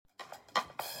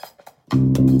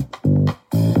Andrew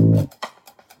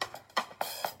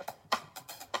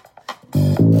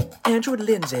and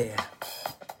Lindsay.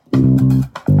 You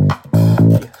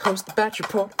host the Batch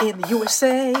Report in the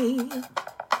USA. You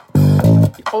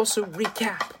also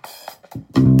recap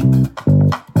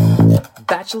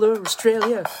Bachelor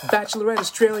Australia, Bachelorette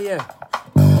Australia,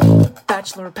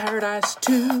 Bachelor in Paradise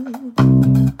 2.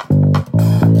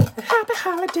 Happy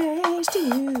holidays to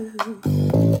you.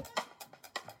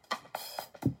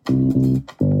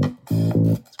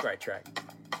 It's a great track.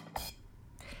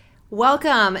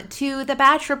 Welcome to the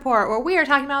Batch Report, where we are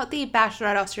talking about the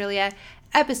Bachelorette Australia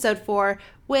episode 4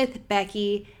 with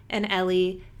Becky and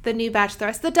Ellie, the new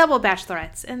bachelorettes, the double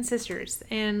bachelorettes and sisters.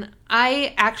 And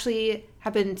I actually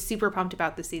have been super pumped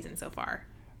about this season so far.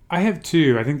 I have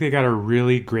too. I think they got a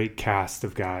really great cast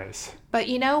of guys. But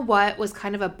you know what was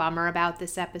kind of a bummer about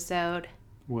this episode?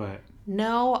 What?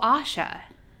 No Asha.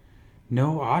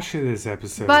 No Asha this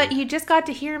episode. But you just got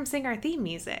to hear him sing our theme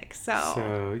music.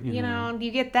 So you know,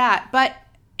 you get that. But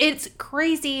it's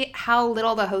crazy how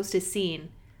little the host is seen.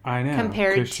 I know.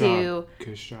 Compared to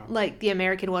Good like the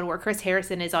American one where Chris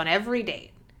Harrison is on every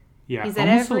date. Yeah. He's at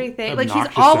everything. Like he's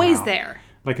always there.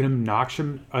 Like an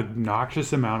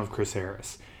obnoxious amount of Chris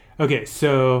Harris. Okay,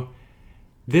 so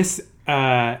this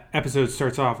episode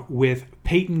starts off with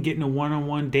Peyton getting a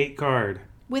one-on-one date card.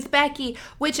 With Becky,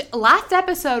 which last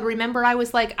episode, remember, I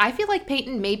was like, I feel like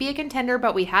Peyton may be a contender,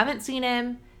 but we haven't seen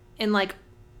him in like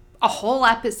a whole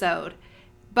episode.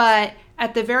 But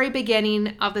at the very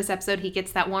beginning of this episode, he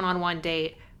gets that one-on-one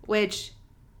date, which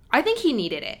I think he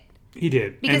needed it. He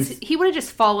did. Because he would have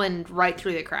just fallen right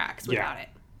through the cracks without it.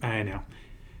 I know.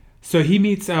 So he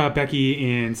meets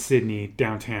Becky in Sydney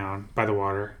downtown by the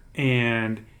water,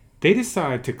 and they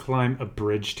decide to climb a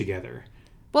bridge together.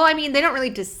 Well, I mean, they don't really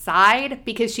decide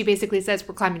because she basically says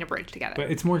we're climbing a bridge together.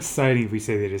 But it's more exciting if we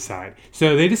say they decide.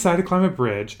 So they decide to climb a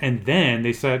bridge, and then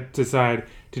they decide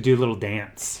to do a little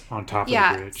dance on top of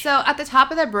the bridge. So at the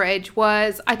top of the bridge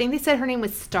was, I think they said her name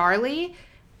was Starly.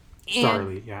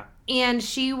 Starly, yeah. And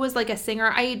she was like a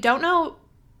singer. I don't know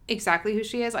exactly who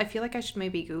she is. I feel like I should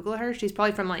maybe Google her. She's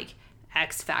probably from like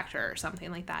X Factor or something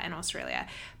like that in Australia.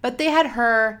 But they had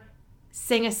her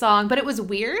sing a song, but it was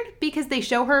weird because they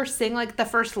show her sing like the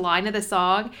first line of the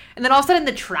song, and then all of a sudden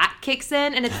the track kicks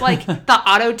in, and it's like the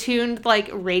auto-tuned like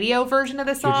radio version of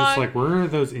the song. You're just like, where are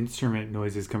those instrument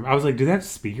noises coming? I was like, do they have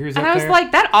speakers up there? And I was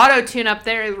like, that auto-tune up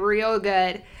there is real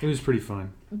good. It was pretty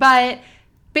fun. But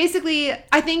basically,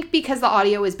 I think because the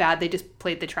audio was bad, they just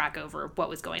played the track over what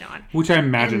was going on. Which I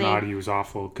imagine the audio was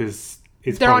awful because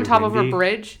they're on top of a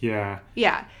bridge. Yeah.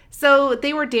 Yeah. So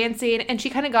they were dancing, and she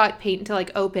kind of got Peyton to like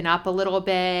open up a little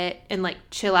bit and like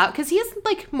chill out because he is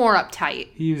like more uptight.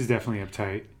 He was definitely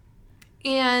uptight.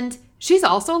 And she's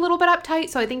also a little bit uptight,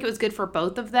 so I think it was good for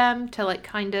both of them to like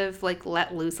kind of like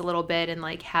let loose a little bit and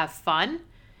like have fun.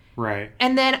 Right.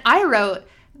 And then I wrote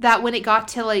that when it got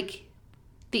to like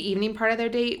the evening part of their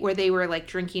date where they were like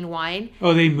drinking wine.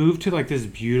 Oh, they moved to like this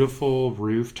beautiful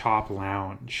rooftop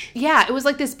lounge. Yeah, it was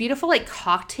like this beautiful like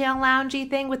cocktail loungy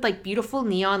thing with like beautiful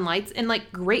neon lights and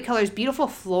like great colors, beautiful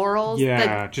florals.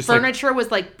 Yeah, just furniture was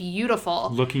like beautiful.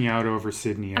 Looking out over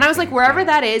Sydney. And I was like, wherever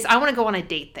that is, I want to go on a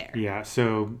date there. Yeah,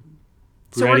 so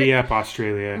ready up,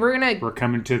 Australia. We're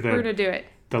coming to we're gonna do it.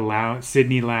 The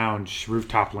Sydney Lounge,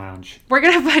 rooftop lounge. We're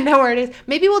gonna find out where it is.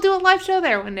 Maybe we'll do a live show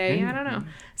there one day. I don't know.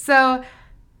 So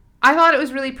I thought it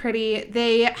was really pretty.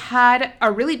 They had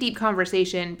a really deep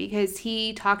conversation because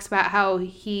he talks about how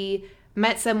he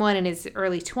met someone in his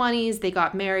early 20s, they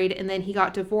got married, and then he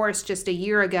got divorced just a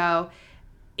year ago.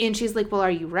 And she's like, well, are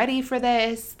you ready for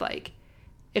this? Like,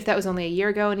 if that was only a year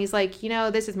ago. And he's like, you know,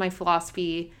 this is my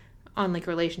philosophy on like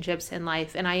relationships and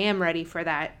life, and I am ready for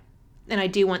that. And I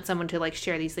do want someone to like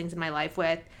share these things in my life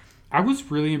with. I was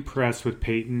really impressed with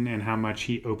Peyton and how much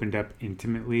he opened up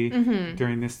intimately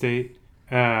during this date.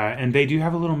 And they do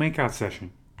have a little makeout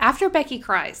session. After Becky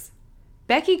cries.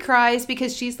 Becky cries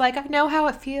because she's like, I know how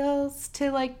it feels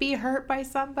to like be hurt by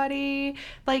somebody.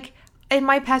 Like in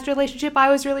my past relationship, I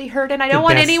was really hurt and I don't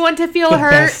want anyone to feel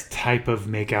hurt. The best type of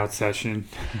makeout session.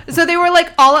 So they were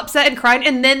like all upset and crying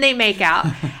and then they make out.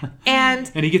 And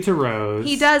he gets a rose.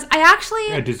 He does.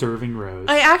 A deserving rose.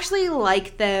 I actually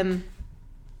like them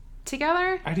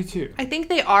together. I do too. I think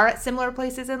they are at similar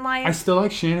places in life. I still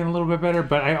like Shannon a little bit better,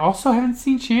 but I also haven't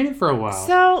seen Shannon for a while.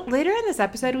 So later in this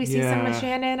episode, we see some of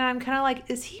Shannon, and I'm kind of like,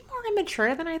 is he more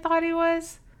immature than I thought he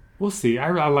was? We'll see.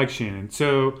 I like Shannon,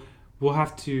 so we'll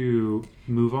have to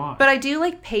move on. But I do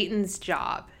like Peyton's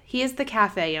job. He is the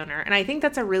cafe owner, and I think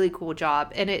that's a really cool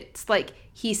job. And it's like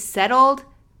he's settled,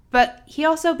 but he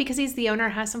also, because he's the owner,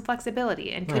 has some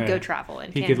flexibility and could go travel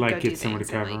and he could like get someone to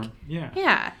cover him.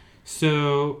 Yeah.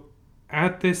 So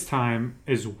at this time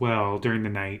as well, during the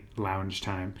night lounge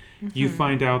time, you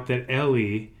find out that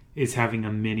Ellie is having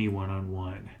a mini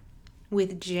one-on-one.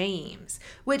 With James,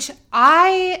 which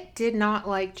I did not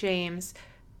like James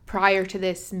prior to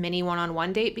this mini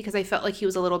one-on-one date because I felt like he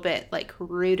was a little bit like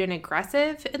rude and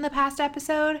aggressive in the past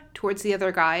episode towards the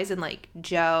other guys and like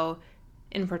Joe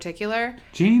in particular.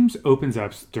 James opens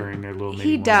up during their little mini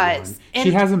He does. one-on-one.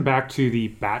 She has him back to the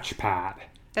batch pad.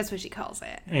 That's what she calls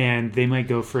it. And they might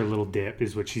go for a little dip,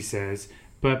 is what she says.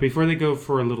 But before they go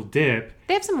for a little dip,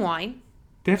 They have some wine.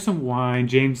 they have some wine.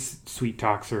 James sweet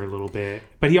talks her a little bit.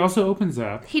 But he also opens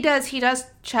up. He does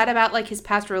chat about like his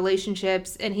past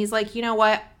relationships, and he's like, you know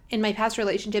what? In my past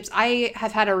relationships, I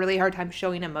have had a really hard time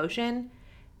showing emotion,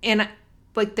 and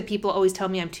like the people always tell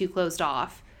me I'm too closed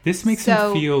off. This makes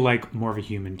him feel like more of a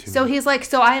human to me. So he's like,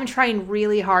 so I am trying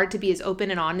really hard to be as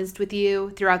open and honest with you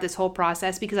throughout this whole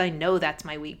process because I know that's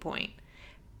my weak point.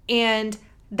 And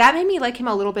that made me like him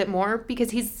a little bit more because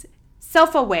he's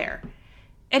self-aware.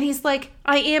 And he's like,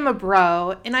 I am a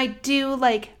bro, and I do,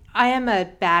 like, I am a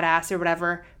badass or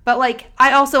whatever, but, like,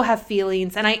 I also have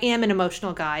feelings, and I am an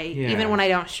emotional guy, even when I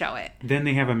don't show it. Then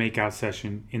they have a makeout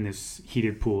session in this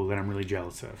heated pool that I'm really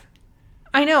jealous of.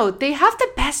 I know. They have the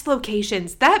best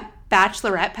locations. That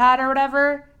bachelorette pad or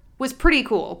whatever was pretty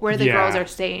cool, where the girls are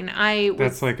staying.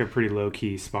 That's, like, a pretty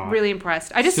low-key spot. Really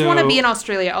impressed. I just want to be in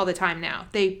Australia all the time now.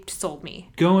 They sold me.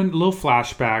 Going a little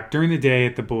flashback. During the day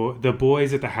at the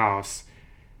boys at the house,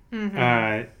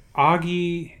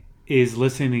 Augie is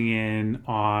listening in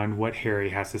on what Harry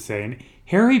has to say. And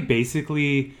Harry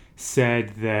basically said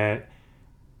that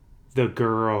the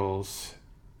girls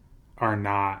are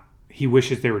not... He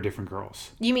wishes they were different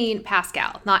girls. You mean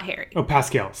Pascal, not Harry. Oh,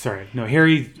 Pascal. Sorry. No,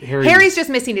 Harry's just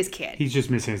missing his kid. He's just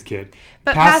missing his kid.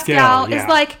 But Pascal is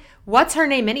like, what's her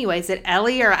name anyway? Is it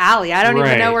Ellie or Allie? I don't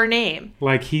even know her name.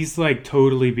 Like, he's like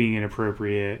totally being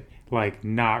inappropriate. Like,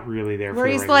 not really there for the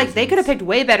right he's like, reasons. they could have picked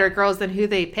way better girls than who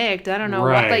they picked. I don't know.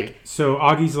 Right. What, like, so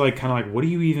Augie's like, kind of like, what are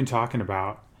you even talking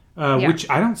about? Which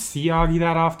I don't see Augie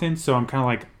that often, so I'm kind of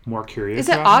like more curious. Is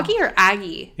it Augie or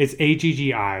Aggie? It's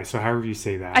Aggi, so however you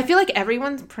say that. I feel like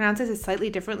everyone pronounces it slightly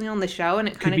differently on the show, and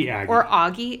it kind of be Aggie. or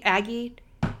Aggie.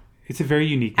 It's a very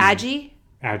unique name.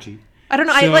 Aggie. I don't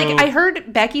know. I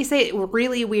heard Becky say it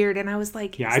really weird, and I was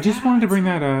like, yeah, I just wanted to bring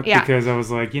that up because I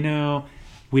was like,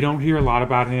 we don't hear a lot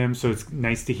about him, so it's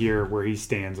nice to hear where he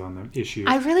stands on the issue.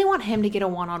 I really want him to get a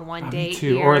one-on-one date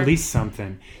too, here. or at least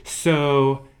something.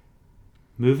 So,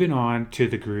 moving on to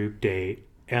the group date,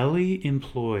 Ellie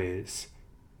employs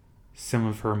some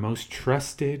of her most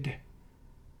trusted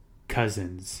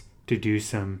cousins to do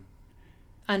some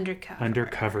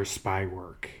undercover spy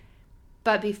work.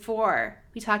 But before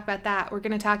we talk about that, we're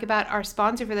going to talk about our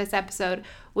sponsor for this episode,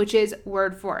 which is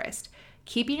Word Forest.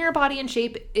 Keeping your body in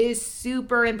shape is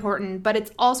super important, but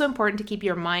it's also important to keep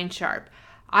your mind sharp.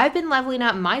 I've been leveling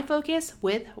up my focus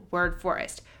with Word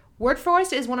Forest. Word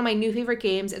Forest is one of my new favorite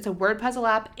games. It's a word puzzle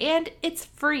app, and it's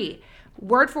free.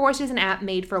 Word Forest is an app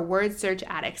made for word search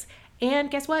addicts. And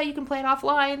guess what? You can play it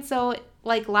offline. So,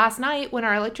 like last night when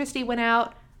our electricity went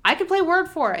out, I could play Word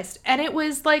Forest. And it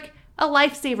was like a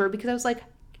lifesaver because I was like,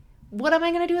 what am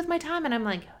I going to do with my time? And I'm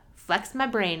like, flex my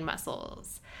brain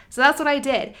muscles. So that's what I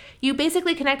did. You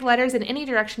basically connect letters in any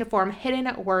direction to form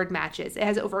hidden word matches. It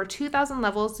has over 2,000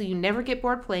 levels, so you never get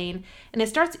bored playing. And it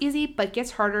starts easy, but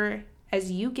gets harder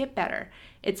as you get better.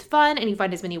 It's fun, and you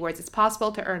find as many words as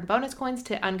possible to earn bonus coins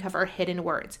to uncover hidden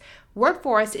words. Word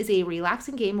Forest is a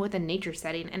relaxing game with a nature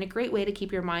setting and a great way to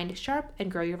keep your mind sharp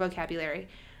and grow your vocabulary.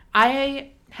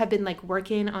 I have been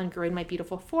working on growing my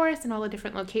beautiful forest in all the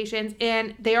different locations,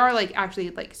 and they are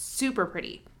actually super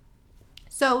pretty.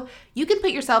 So you can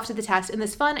put yourself to the test in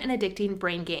this fun and addicting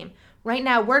brain game. Right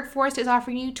now, Word Forest is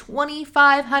offering you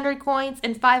 2,500 coins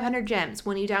and 500 gems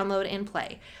when you download and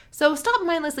play. So stop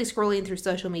mindlessly scrolling through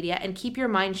social media and keep your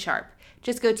mind sharp.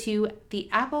 Just go to the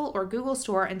Apple or Google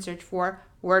store and search for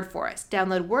Word Forest.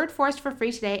 Download Word Forest for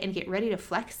free today and get ready to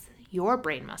flex your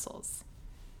brain muscles.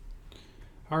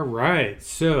 All right,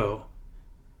 so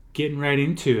getting right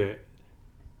into it.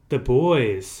 The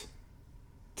boys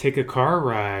take a car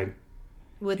ride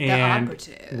with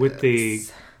the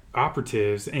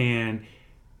operatives, and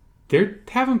they're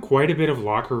having quite a bit of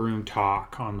locker room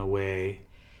talk on the way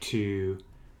to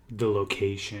the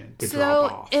location, the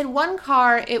drop off. In one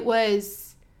car, I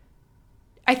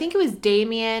think it was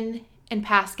Damien and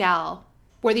Pascal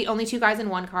were the only two guys in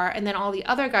one car, and then all the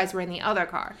other guys were in the other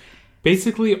car.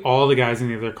 Basically, all the guys in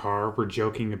the other car were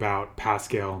joking about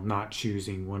Pascal not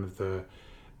choosing one of the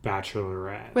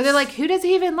bachelorettes. Where they're like, who does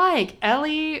he even like?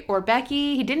 Ellie or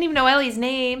Becky? He didn't even know Ellie's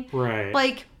name.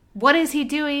 Right. What is he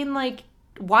doing?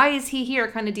 why is he here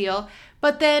kind of deal.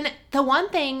 But then the one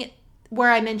thing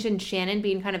where I mentioned Shannon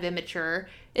being kind of immature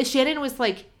is Shannon was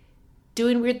like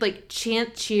doing weird like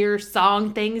chant, cheer,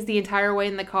 song things the entire way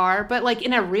in the car, but like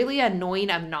in a really annoying,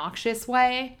 obnoxious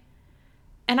way.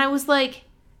 And I was like,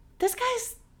 this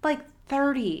guy's like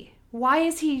 30. Why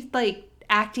is he like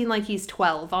acting like he's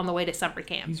 12 on the way to summer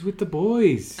camp? He's with the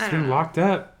boys. He's been locked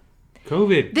up.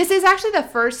 COVID. This is actually the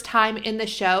first time in the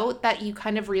show that you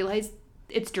kind of realize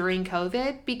it's during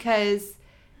COVID, because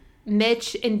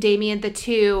Mitch and Damien, the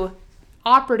two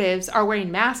operatives, are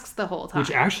wearing masks the whole time. Which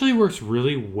actually works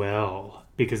really well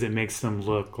because it makes them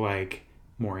look like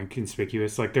more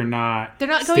inconspicuous. Like they're not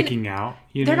sticking out.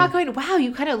 They're not going, wow,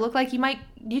 you kind of look like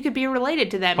you could be related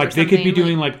to them. Like or they something. could be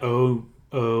doing like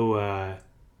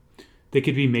they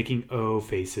could be making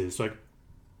faces like,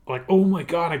 oh my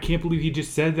god, I can't believe he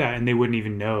just said that, and they wouldn't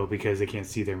even know because they can't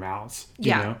see their mouths.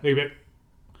 You know?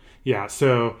 Yeah.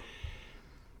 So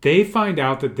they find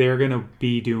out that they're gonna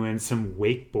be doing some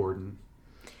wakeboarding.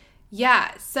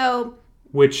 Yeah. So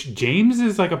which James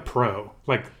is like a pro.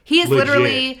 Like he is legit.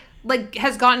 literally like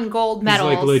has gotten gold medals.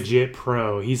 He's like legit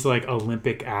pro. He's like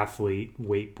Olympic athlete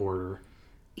wakeboarder.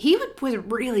 He was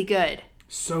really good.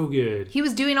 So good. He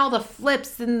was doing all the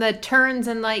flips and the turns,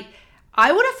 and like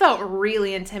I would have felt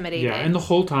really intimidated. Yeah, and the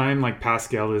whole time like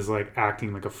Pascal is like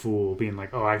acting like a fool, being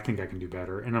like, "Oh, I think I can do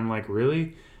better," and I'm like,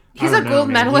 "Really?" He's a gold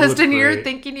medalist, and you're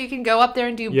thinking you can go up there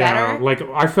and do better. Yeah, like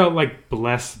I felt like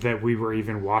blessed that we were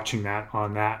even watching that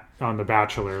on The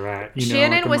Bachelorette. You know?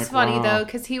 Shannon like, was like, funny wow. though,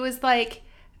 because he was like,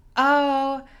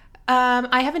 "Oh,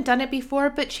 I haven't done it before,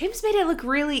 but James made it look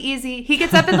really easy." He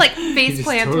gets up and like face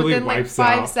plants totally within like wipes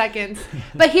 5 out. seconds,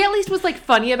 but he at least was like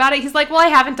funny about it. He's like, "Well, I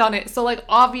haven't done it, so like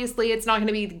obviously it's not going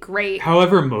to be great."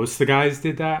 However, most of the guys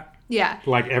did that. Yeah.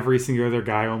 Like every single other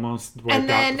guy almost wiped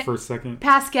out the first second.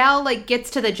 Pascal like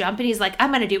gets to the jump and he's like,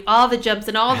 "I'm gonna do all the jumps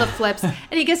and all the flips," and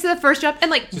he gets to the first jump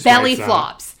and like Just belly wipes out.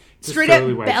 flops, Just straight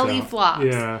totally up wipes belly out. flops.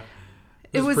 Yeah,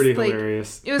 it was pretty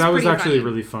hilarious. It was that was pretty actually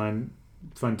funny. really fun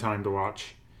time to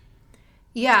watch.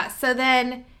 Yeah. So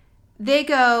then they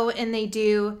go and they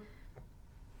do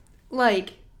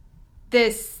like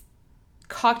this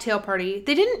cocktail party.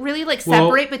 They didn't really like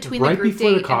separate between the group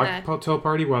before date the and cocktail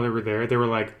party. While they were there, they were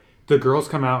like, the girls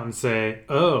come out and say,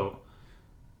 "Oh,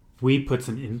 we put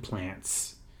some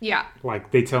implants." yeah.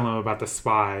 Like they tell them about the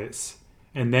spies,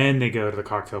 and then they go to the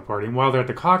cocktail party. And while they're at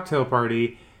the cocktail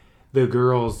party, the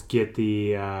girls get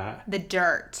the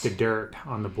dirt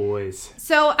on the boys.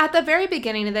 So at the very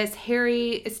beginning of this,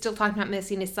 Harry is still talking about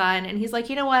missing his son, and he's like,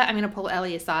 "You know what? I'm going to pull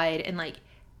Ellie aside and like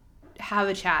have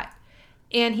a chat."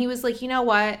 And he was like, "You know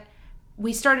what?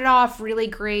 We started off really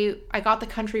great. I got the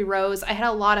country rose. I had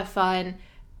a lot of fun,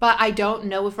 but I don't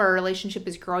know if our relationship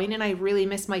is growing, and I really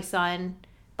miss my son.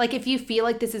 Like, if you feel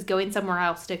like this is going somewhere,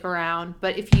 I'll stick around.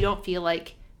 But if you don't feel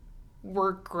like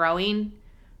we're growing,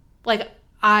 like,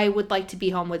 I would like to be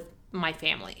home with my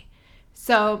family."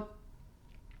 So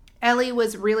Ellie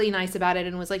was really nice about it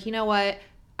and was like, "You know what?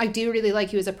 I do really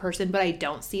like you as a person, but I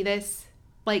don't see this,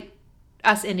 like,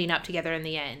 us ending up together in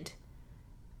the end."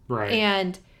 Right.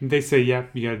 And they say, "Yep,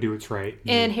 you got to do what's right."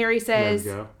 And Harry says,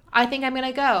 go. "I think I'm going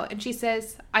to go." And she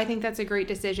says, "I think that's a great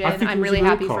decision. I think I'm it was really a good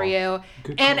happy call. for you."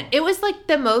 Good And call. it was like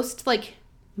the most like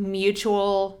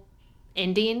mutual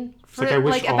ending for like, I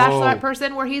wish like a all- bachelorette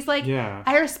person, where he's like, Yeah.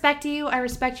 "I respect you. I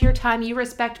respect your time. You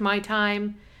respect my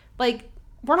time. Like,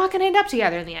 we're not going to end up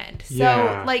together in the end. So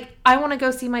Yeah. like, I want to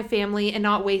go see my family and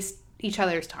not waste each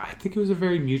other's I time." think it was a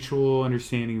very mutual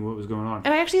understanding of what was going on.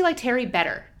 And I actually liked Harry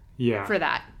better Yeah. for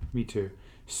that. Me too.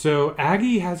 So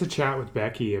Aggie has a chat with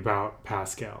Becky about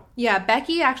Pascal. Yeah,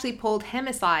 Becky actually pulled him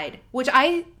aside, which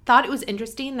I thought it was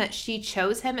interesting that she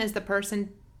chose him as the person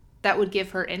that would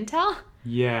give her intel,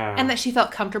 Yeah. and that she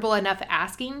felt comfortable enough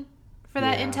asking for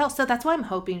that Yeah. intel. So that's why I'm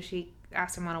hoping she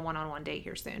asks him on a one-on-one date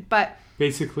here soon. But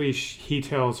Basically, he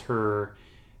tells her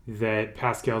that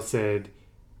Pascal said,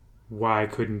 "Why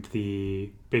couldn't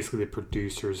the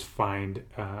producers find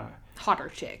hotter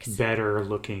chicks. better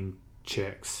looking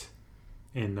chicks?"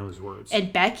 In those words.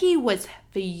 And Becky was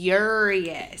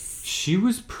furious. She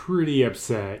was pretty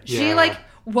upset. She Yeah. like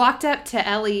walked up to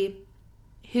Ellie,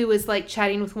 who was like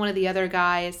chatting with one of the other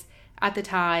guys at the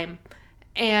time,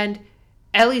 and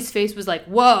Ellie's face was like,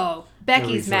 "Whoa, Becky's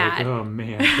Ellie's mad." Like, "Oh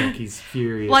man, Becky's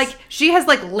furious." Like, she has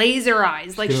like laser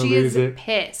eyes. Like, gonna she is lose it.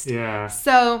 pissed. Yeah.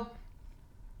 So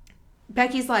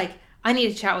Becky's like, "I need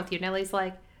to chat with you." And Ellie's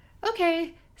like,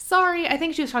 "Okay, sorry." I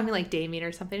think she was talking like Damien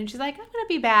or something. And she's like, "I'm going to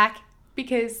be back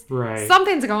because Right.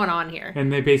 something's going on here."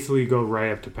 And they basically go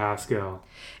right up to Pascal.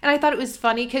 And I thought it was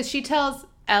funny because she tells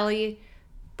Ellie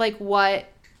like what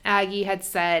Aggie had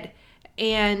said.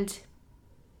 And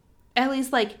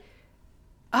Ellie's like,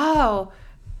 oh,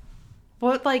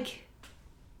 what, like,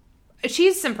 she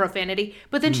used some profanity,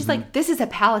 but then she's like, this is a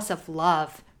palace of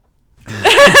love. And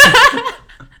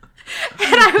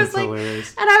I was like,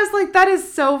 hilarious. that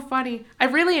is so funny. I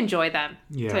really enjoy them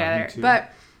together. Me too.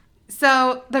 But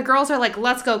so the girls are like,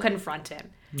 let's go confront him.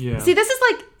 Yeah. See, this is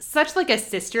like such like a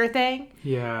sister thing.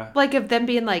 Yeah. Like of them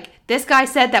being like, this guy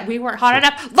said that we weren't hot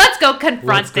enough. Let's go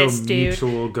confront this dude.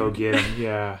 Mutual, go get him.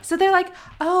 Yeah. So they're like,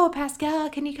 oh, Pascal,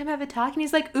 can you come have a talk? And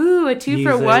he's like, ooh, a 2 He's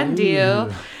for like, one deal.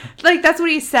 ooh. Like, that's what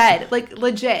he said. Like,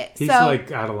 legit. He's so,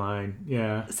 like out of line.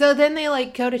 Yeah. so then they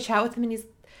like go to chat with him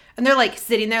and they're like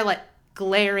sitting there like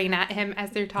glaring at him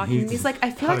as they're talking. And he's like,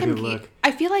 I feel like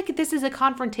I feel like this is a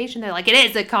confrontation. They're like, it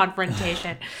is a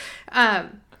confrontation.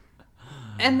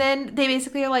 And then they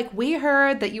basically are like, we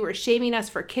heard that you were shaming us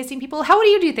for kissing people. How would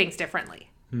you do things differently?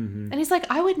 Mm-hmm. And he's like,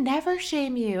 I would never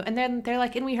shame you. And then they're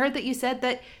like, and we heard that you said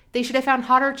that they should have found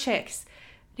hotter chicks.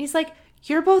 And he's like,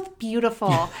 you're both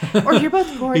beautiful or you're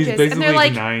both gorgeous. He's And basically they're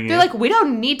like, denying they're it. like, we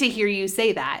don't need to hear you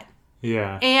say that.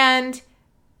 Yeah. And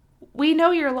we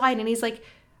know you're lying. And he's like,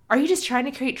 are you just trying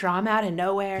to create drama out of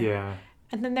nowhere? Yeah.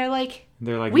 And then they're like,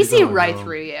 we we see right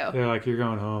through you. They're like, you're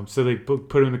going home. So they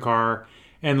put him in the car.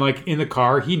 And like in the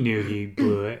car, he knew he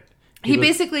blew it. He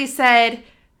basically said,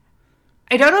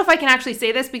 I don't know if I can actually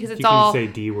say this because it's you all. can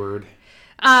say D word.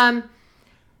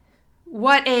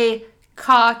 What a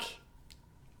cock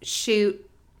shoot.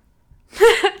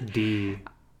 D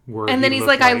word. And then he's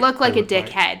like, I look like a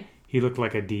dickhead. He looked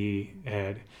like a D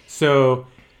head. So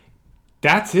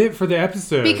that's it for the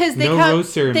episode. Because they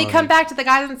rose ceremony. they come back to the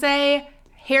guys and say,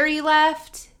 Harry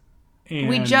left. And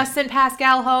We just sent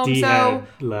Pascal home, D so had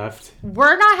left.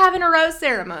 we're not having a rose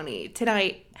ceremony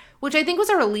tonight, which I think was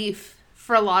a relief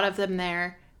for a lot of them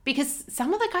there because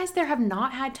some of the guys there have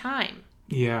not had time.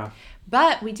 Yeah.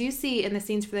 But we do see in the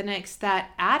scenes for the next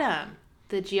that Adam,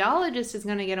 the geologist, is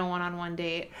going to get a one-on-one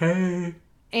date. Hey.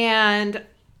 And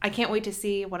I can't wait to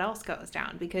see what else goes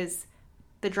down because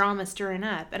the drama's stirring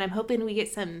up. And I'm hoping we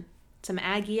get some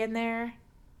Aggie in there.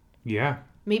 Yeah.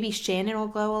 Maybe Shannon will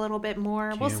glow a little bit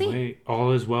more. We'll see. Wait.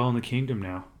 All is well in the kingdom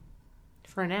now.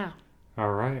 For now.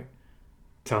 All right.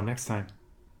 Till next time.